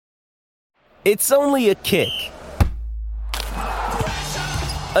It's only a kick,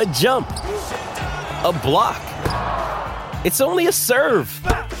 a jump, a block. It's only a serve.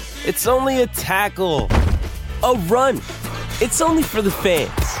 It's only a tackle, a run. It's only for the fans.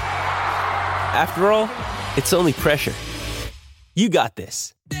 After all, it's only pressure. You got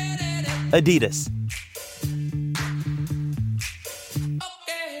this. Adidas.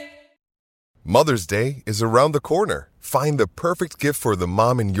 Mother's Day is around the corner. Find the perfect gift for the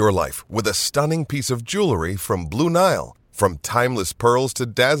mom in your life with a stunning piece of jewelry from Blue Nile. From timeless pearls to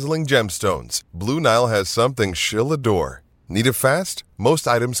dazzling gemstones, Blue Nile has something she'll adore. Need it fast? Most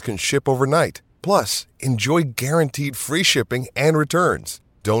items can ship overnight. Plus, enjoy guaranteed free shipping and returns.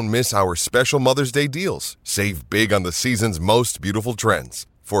 Don't miss our special Mother's Day deals. Save big on the season's most beautiful trends.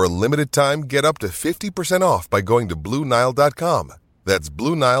 For a limited time, get up to 50% off by going to BlueNile.com. That's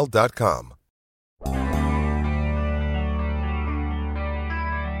BlueNile.com.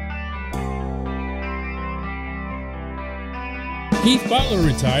 Keith Butler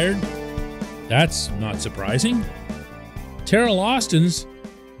retired. That's not surprising. Terrell Austin's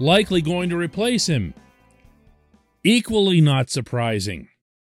likely going to replace him. Equally not surprising.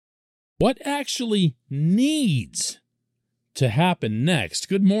 What actually needs to happen next?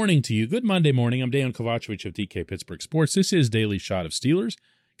 Good morning to you. Good Monday morning. I'm Dan Kovacevic of DK Pittsburgh Sports. This is Daily Shot of Steelers.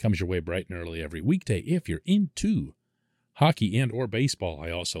 Comes your way bright and early every weekday. If you're into hockey and or baseball, I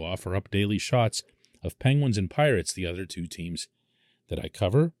also offer up daily shots of Penguins and Pirates, the other two teams that I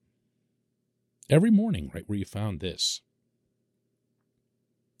cover every morning, right where you found this.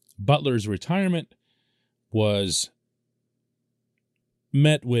 Butler's retirement was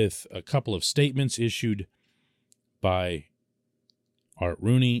met with a couple of statements issued by Art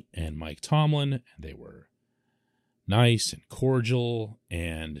Rooney and Mike Tomlin, and they were nice and cordial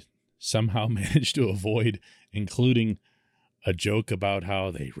and somehow managed to avoid including a joke about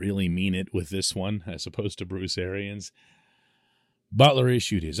how they really mean it with this one as opposed to Bruce Arians. Butler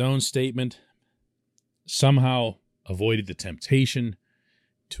issued his own statement, somehow avoided the temptation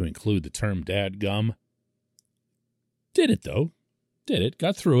to include the term dadgum. Did it, though. Did it.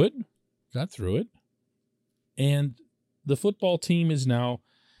 Got through it. And the football team is now,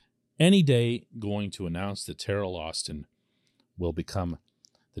 any day, going to announce that Terrell Austin will become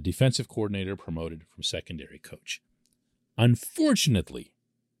the defensive coordinator promoted from secondary coach. Unfortunately,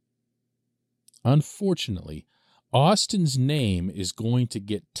 Austin's name is going to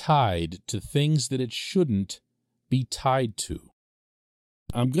get tied to things that it shouldn't be tied to.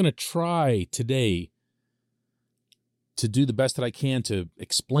 I'm going to try today to do the best that I can to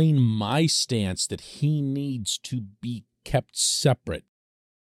explain my stance that he needs to be kept separate.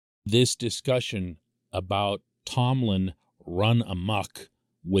 This discussion about Tomlin run amok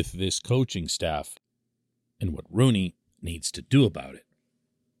with this coaching staff and what Rooney needs to do about it.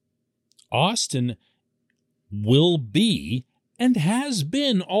 Austin will be, and has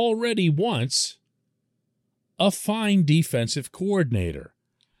been already once, a fine defensive coordinator.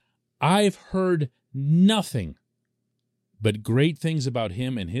 I've heard nothing but great things about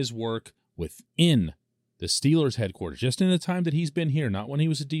him and his work within the Steelers headquarters, just in the time that he's been here, not when he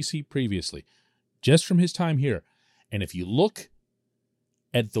was a DC previously, just from his time here. And if you look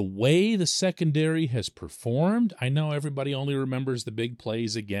at the way the secondary has performed, I know everybody only remembers the big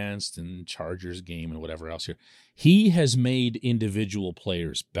plays against and Chargers game and whatever else here. He has made individual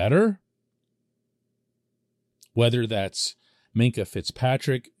players better. Whether that's Minkah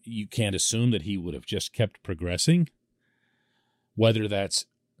Fitzpatrick, you can't assume that he would have just kept progressing. Whether that's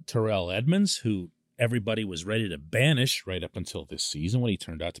Terrell Edmunds, who everybody was ready to banish right up until this season when he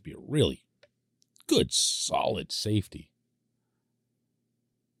turned out to be a really good, solid safety.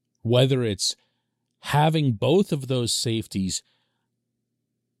 Whether it's having both of those safeties,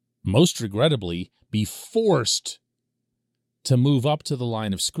 most regrettably, be forced to move up to the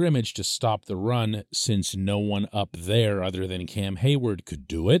line of scrimmage to stop the run since no one up there other than Cam Hayward could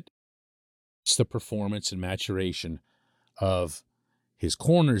do it. It's the performance and maturation of his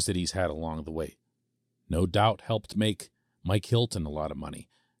corners that he's had along the way. No doubt helped make Mike Hilton a lot of money.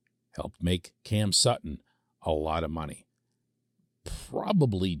 Helped make Cam Sutton a lot of money.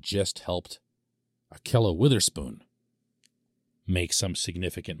 Probably just helped Ahkello Witherspoon make some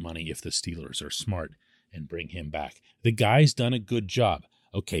significant money if the Steelers are smart and bring him back. The guy's done a good job.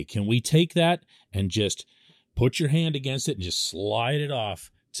 Okay, can we take that and just put your hand against it and just slide it off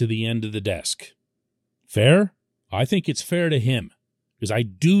to the end of the desk? Fair? I think it's fair to him because I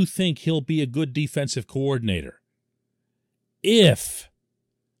do think he'll be a good defensive coordinator. If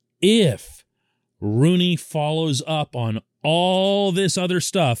Rooney follows up on all this other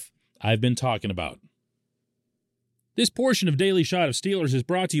stuff I've been talking about. This portion of Daily Shot of Steelers is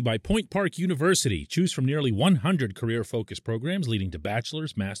brought to you by Point Park University. Choose from nearly 100 career-focused programs leading to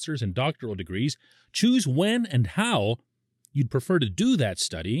bachelor's, master's, and doctoral degrees. Choose when and how you'd prefer to do that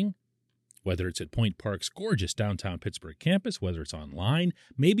studying, whether it's at Point Park's gorgeous downtown Pittsburgh campus, whether it's online,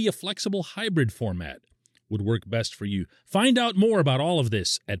 maybe a flexible hybrid format would work best for you. Find out more about all of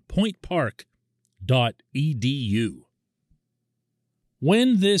this at pointpark.edu.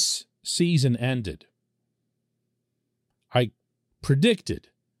 When this season ended, I predicted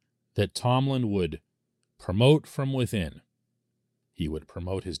that Tomlin would promote from within. He would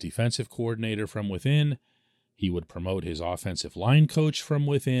promote his defensive coordinator from within. He would promote his offensive line coach from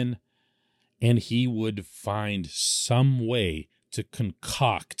within. And he would find some way to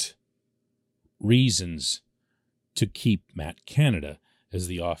concoct reasons to keep Matt Canada as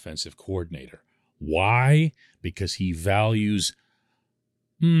the offensive coordinator. Why? Because he values,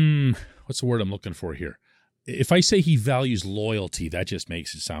 what's the word I'm looking for here? If I say he values loyalty, that just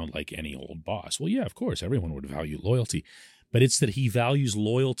makes it sound like any old boss. Well, yeah, of course, everyone would value loyalty. But it's that he values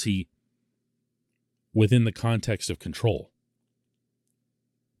loyalty within the context of control.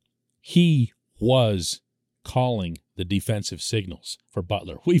 He was calling the defensive signals for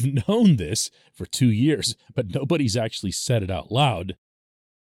Butler. We've known this for 2 years, but nobody's actually said it out loud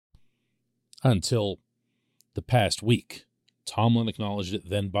until the past week. Tomlin acknowledged it,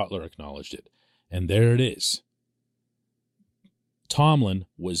 then Butler acknowledged it. And there it is. Tomlin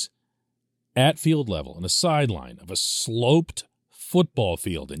was at field level on the sideline of a sloped football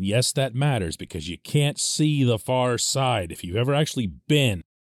field. And yes, that matters because you can't see the far side. If you've ever actually been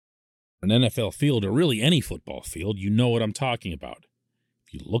on an NFL field or really any football field, you know what I'm talking about.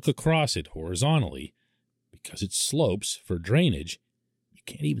 If you look across it horizontally, because it slopes for drainage, you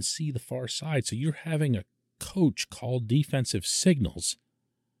can't even see the far side. So you're having a coach call defensive signals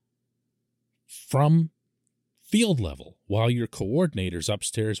from field level while your coordinator's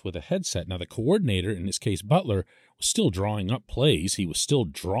upstairs with a headset. Now, the coordinator, in this case Butler, was still drawing up plays. He was still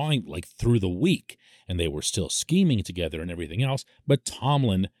drawing like through the week, and they were still scheming together and everything else, but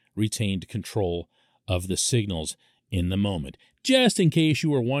Tomlin retained control of the signals in the moment. Just in case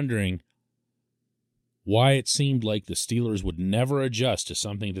you were wondering why it seemed like the Steelers would never adjust to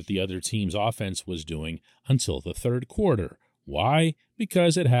something that the other team's offense was doing until the third quarter. Why?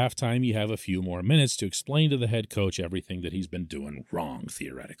 Because at halftime you have a few more minutes to explain to the head coach everything that he's been doing wrong,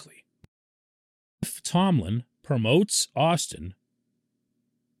 theoretically. If Tomlin promotes Austin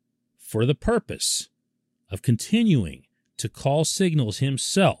for the purpose of continuing to call signals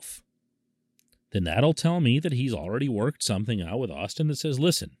himself, then that'll tell me that he's already worked something out with Austin that says,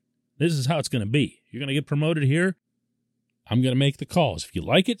 listen, this is how it's going to be. You're going to get promoted here. I'm going to make the calls. If you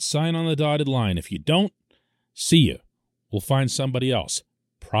like it, sign on the dotted line. If you don't, see you. We'll find somebody else,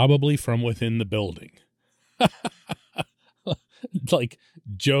 probably from within the building. Like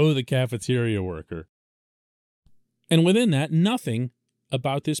Joe, the cafeteria worker. And within that, nothing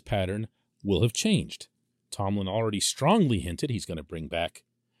about this pattern will have changed. Tomlin already strongly hinted he's going to bring back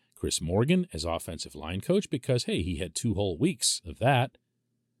Chris Morgan as offensive line coach because, hey, he had 2 whole weeks of that.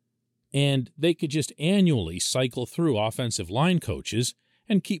 And they could just annually cycle through offensive line coaches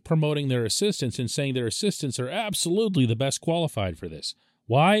and keep promoting their assistants and saying their assistants are absolutely the best qualified for this.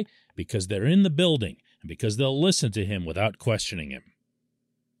 Why? Because they're in the building and because they'll listen to him without questioning him.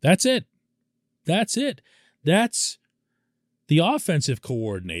 That's it. That's it. That's the offensive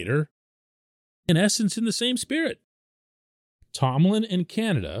coordinator, in essence, in the same spirit. Tomlin and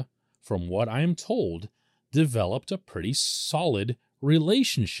Canada, from what I'm told, developed a pretty solid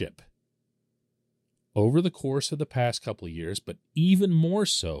relationship over the course of the past couple of years, but even more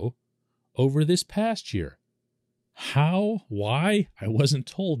so over this past year. How? Why? I wasn't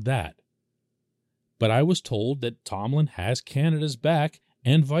told that. But I was told that Tomlin has Canada's back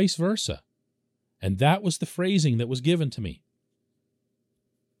and vice versa. And that was the phrasing that was given to me.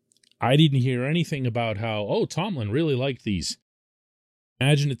 I didn't hear anything about how, Tomlin really liked these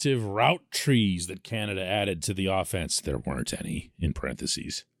imaginative route trees that Canada added to the offense. There weren't any, in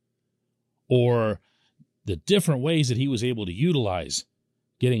parentheses. Or the different ways that he was able to utilize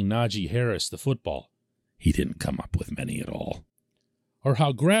getting Najee Harris the football. He didn't come up with many at all. Or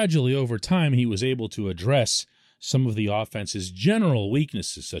how gradually over time he was able to address some of the offense's general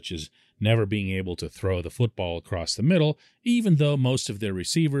weaknesses, such as never being able to throw the football across the middle, even though most of their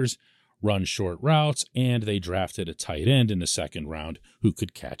receivers run short routes and they drafted a tight end in the second round who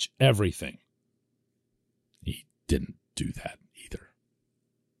could catch everything. He didn't do that either.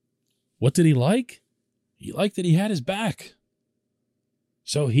 What did he like? He liked that he had his back.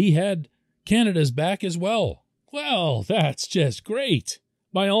 So he had Canada's back as well. Well, that's just great.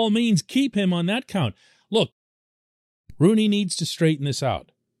 By all means, keep him on that count. Look, Rooney needs to straighten this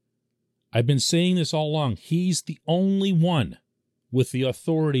out. I've been saying this all along. He's the only one with the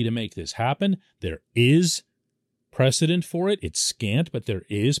authority to make this happen. There is precedent for it. It's scant, but there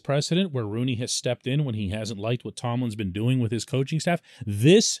is precedent where Rooney has stepped in when he hasn't liked what Tomlin's been doing with his coaching staff.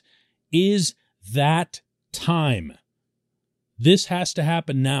 This is that time. This has to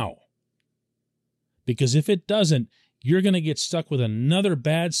happen now. Because if it doesn't, you're going to get stuck with another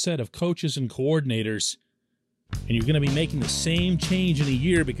bad set of coaches and coordinators, and you're going to be making the same change in a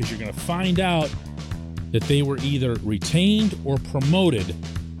year because you're going to find out that they were either retained or promoted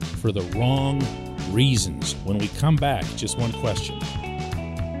for the wrong reasons. When we come back, just one question.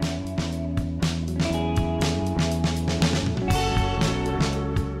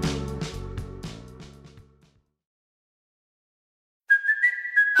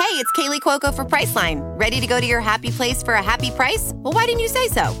 Hey, it's Kaylee Cuoco for Priceline. Ready to go to your happy place for a happy price? Well, why didn't you say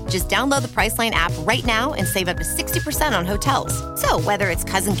so? Just download the Priceline app right now and save up to 60% on hotels. So whether it's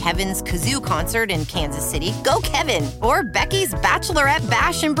Cousin Kevin's Kazoo Concert in Kansas City, go Kevin, or Becky's Bachelorette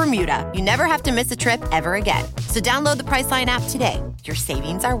Bash in Bermuda, you never have to miss a trip ever again. So download the Priceline app today. Your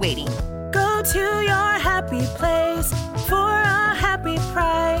savings are waiting. Go to your happy place for a happy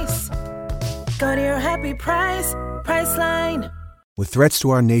price. Go to your happy price, Priceline. With threats to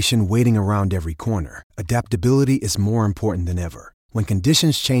our nation waiting around every corner, adaptability is more important than ever. When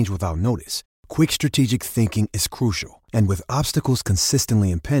conditions change without notice, quick strategic thinking is crucial. And with obstacles consistently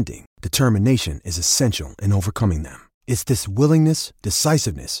impending, determination is essential in overcoming them. It's this willingness,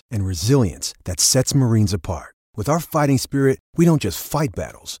 decisiveness, and resilience that sets Marines apart. With our fighting spirit, we don't just fight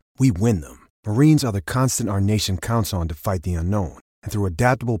battles, we win them. Marines are the constant our nation counts on to fight the unknown. And through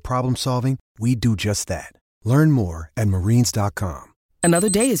adaptable problem solving, we do just that. Learn more at marines.com. Another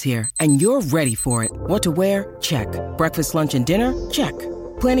day is here, and you're ready for it. What to wear? Check. Breakfast, lunch, and dinner? Check.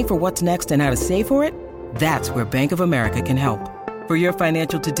 Planning for what's next and how to save for it? That's where Bank of America can help. For your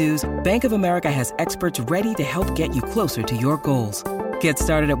financial to-dos, Bank of America has experts ready to help get you closer to your goals. Get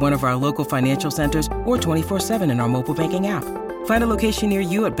started at one of our local financial centers or 24/7 in our mobile banking app. Find a location near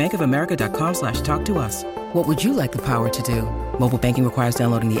you at bankofamerica.com/talktous. What would you like the power to do? Mobile banking requires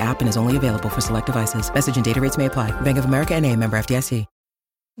downloading the app and is only available for select devices. Message and data rates may apply. Bank of America NA, member FDIC.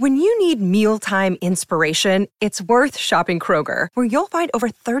 When you need mealtime inspiration, it's worth shopping Kroger, where you'll find over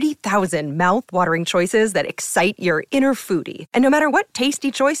 30,000 mouth-watering choices that excite your inner foodie. And no matter what tasty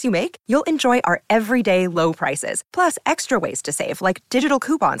choice you make, you'll enjoy our everyday low prices, plus extra ways to save, like digital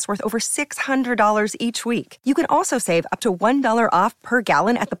coupons worth over $600 each week. You can also save up to $1 off per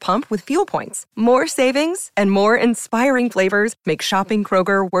gallon at the pump with fuel points. More savings and more inspiring flavors make shopping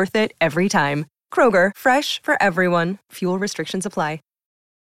Kroger worth it every time. Kroger, fresh for everyone. Fuel restrictions apply.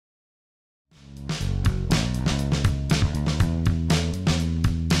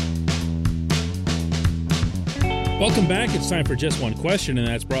 Welcome back. It's time for Just One Question, and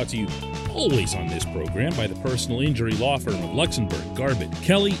that's brought to you always on this program by the personal injury law firm of Luxembourg, Garbett,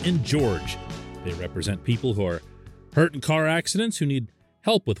 Kelly, and George. They represent people who are hurt in car accidents, who need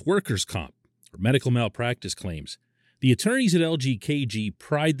help with workers' comp or medical malpractice claims. The attorneys at LGKG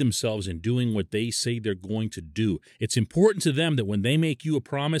pride themselves in doing what they say they're going to do. It's important to them that when they make you a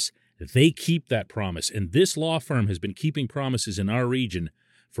promise, they keep that promise. And this law firm has been keeping promises in our region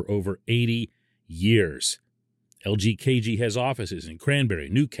for over 80 years. LGKG has offices in Cranberry,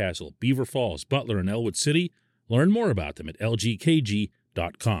 Newcastle, Beaver Falls, Butler, and Elwood City. Learn more about them at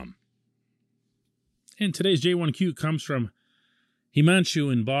lgkg.com. And today's J1Q comes from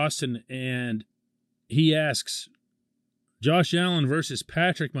Himanshu in Boston, and he asks, Josh Allen versus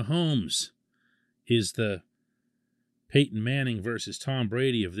Patrick Mahomes is the Peyton Manning versus Tom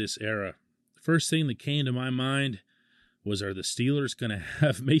Brady of this era. The first thing that came to my mind was, are the Steelers going to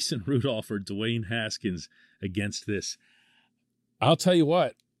have Mason Rudolph or Dwayne Haskins against this? I'll tell you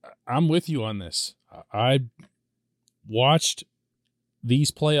what, I'm with you on this. I watched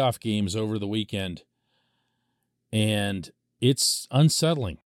these playoff games over the weekend, and it's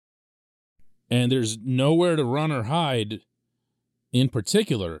unsettling. And there's nowhere to run or hide, in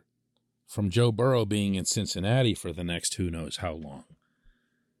particular, from Joe Burrow being in Cincinnati for the next who knows how long.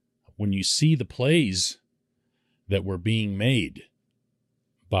 When you see the plays that were being made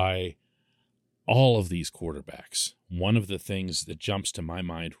by all of these quarterbacks, one of the things that jumps to my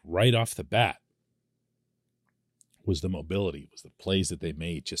mind right off the bat was the mobility, was the plays that they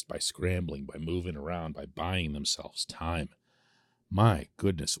made just by scrambling, by moving around, by buying themselves time. My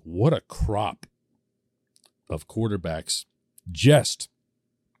goodness, what a crop of quarterbacks just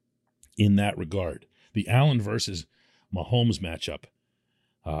in that regard. The Allen versus Mahomes matchup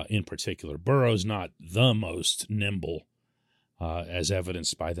in particular. Burrow's not the most nimble, as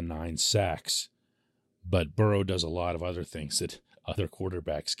evidenced by the 9 sacks. But Burrow does a lot of other things that other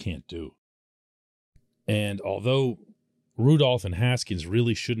quarterbacks can't do. And although Rudolph and Haskins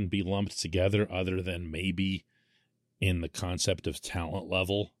really shouldn't be lumped together other than maybe in the concept of talent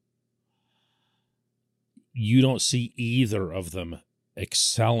level, you don't see either of them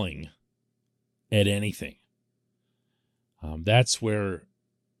excelling at anything. That's where,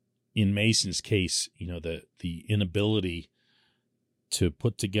 in Mason's case, the inability to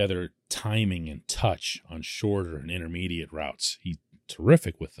put together timing and touch on shorter and intermediate routes. He's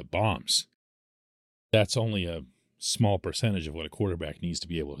terrific with the bombs. That's only a small percentage of what a quarterback needs to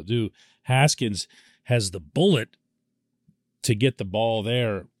be able to do. Haskins has the bullet to get the ball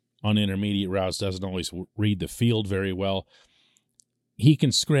there on intermediate routes, doesn't always read the field very well. He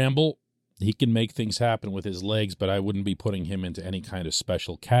can scramble. He can make things happen with his legs, but I wouldn't be putting him into any kind of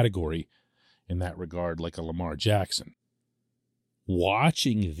special category in that regard like a Lamar Jackson.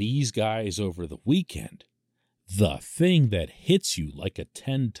 Watching these guys over the weekend, the thing that hits you like a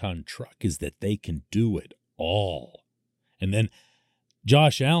 10-ton truck is that they can do it all. And then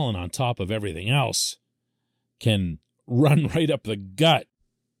Josh Allen, on top of everything else, can run right up the gut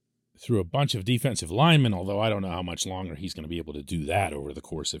through a bunch of defensive linemen, although I don't know how much longer he's going to be able to do that over the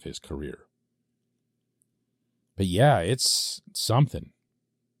course of his career. But yeah, it's something.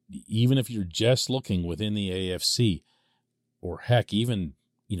 Even if you're just looking within the AFC, or heck, even,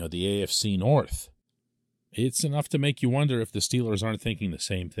 the AFC North, it's enough to make you wonder if the Steelers aren't thinking the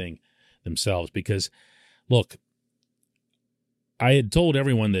same thing themselves. Because, look, I had told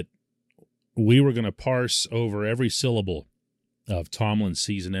everyone that we were going to parse over every syllable of Tomlin's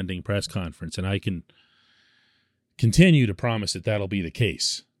season-ending press conference, and I can continue to promise that that'll be the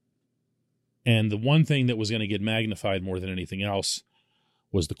case. And the one thing that was going to get magnified more than anything else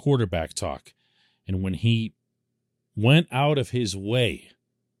was the quarterback talk. And when he went out of his way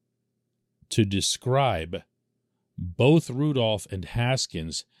to describe both Rudolph and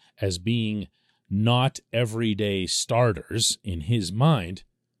Haskins as being not everyday starters in his mind,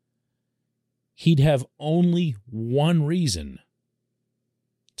 he'd have only one reason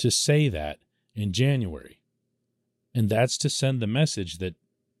to say that in January, and that's to send the message that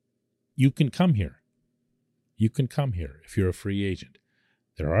you can come here. You can come here if you're a free agent.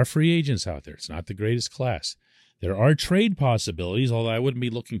 There are free agents out there. It's not the greatest class. There are trade possibilities, although I wouldn't be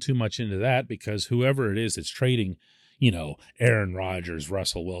looking too much into that because whoever it is that's trading, Aaron Rodgers,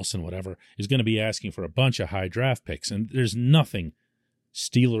 Russell Wilson, whatever, is going to be asking for a bunch of high draft picks, and there's nothing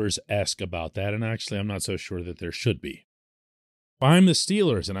Steelers-esque about that, and actually I'm not so sure that there should be. I'm the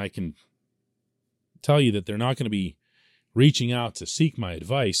Steelers, and I can tell you that they're not going to be reaching out to seek my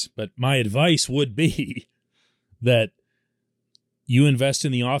advice, but my advice would be that you invest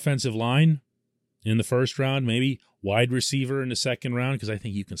in the offensive line in the first round, maybe wide receiver in the second round, because I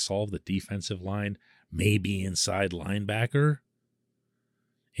think you can solve the defensive line, maybe inside linebacker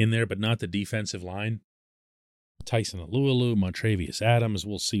in there, but not the defensive line. Tyson Alualu, Montravius Adams,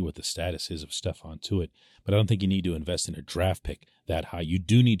 we'll see what the status is of Stephon Tuitt, but I don't think you need to invest in a draft pick that high. You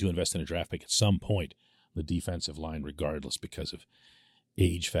do need to invest in a draft pick at some point, the defensive line, regardless, because of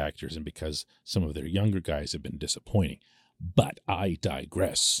age factors and because some of their younger guys have been disappointing. But I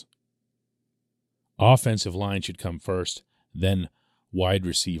digress. Offensive line should come first, then wide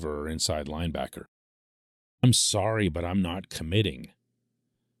receiver or inside linebacker. I'm sorry, but I'm not committing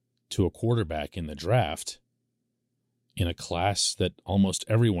to a quarterback in the draft in a class that almost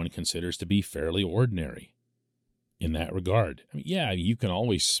everyone considers to be fairly ordinary in that regard. I mean, yeah, you can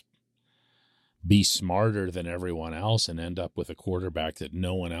always be smarter than everyone else and end up with a quarterback that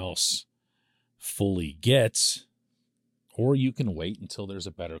no one else fully gets, or you can wait until there's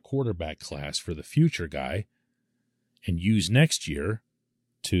a better quarterback class for the future guy and use next year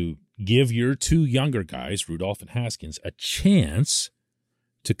to give your two younger guys, Rudolph and Haskins, a chance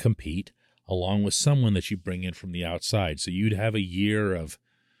to compete along with someone that you bring in from the outside. So you'd have a year of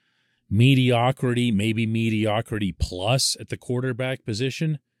mediocrity, maybe mediocrity plus at the quarterback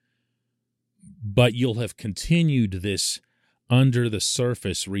position, but you'll have continued this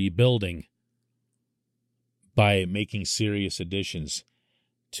under-the-surface rebuilding by making serious additions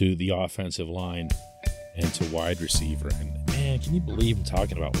to the offensive line and to wide receiver. And, man, can you believe I'm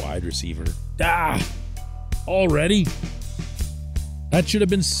talking about wide receiver? Already? That should have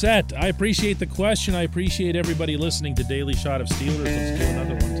been set. I appreciate the question. I appreciate everybody listening to Daily Shot of Steelers. Let's do another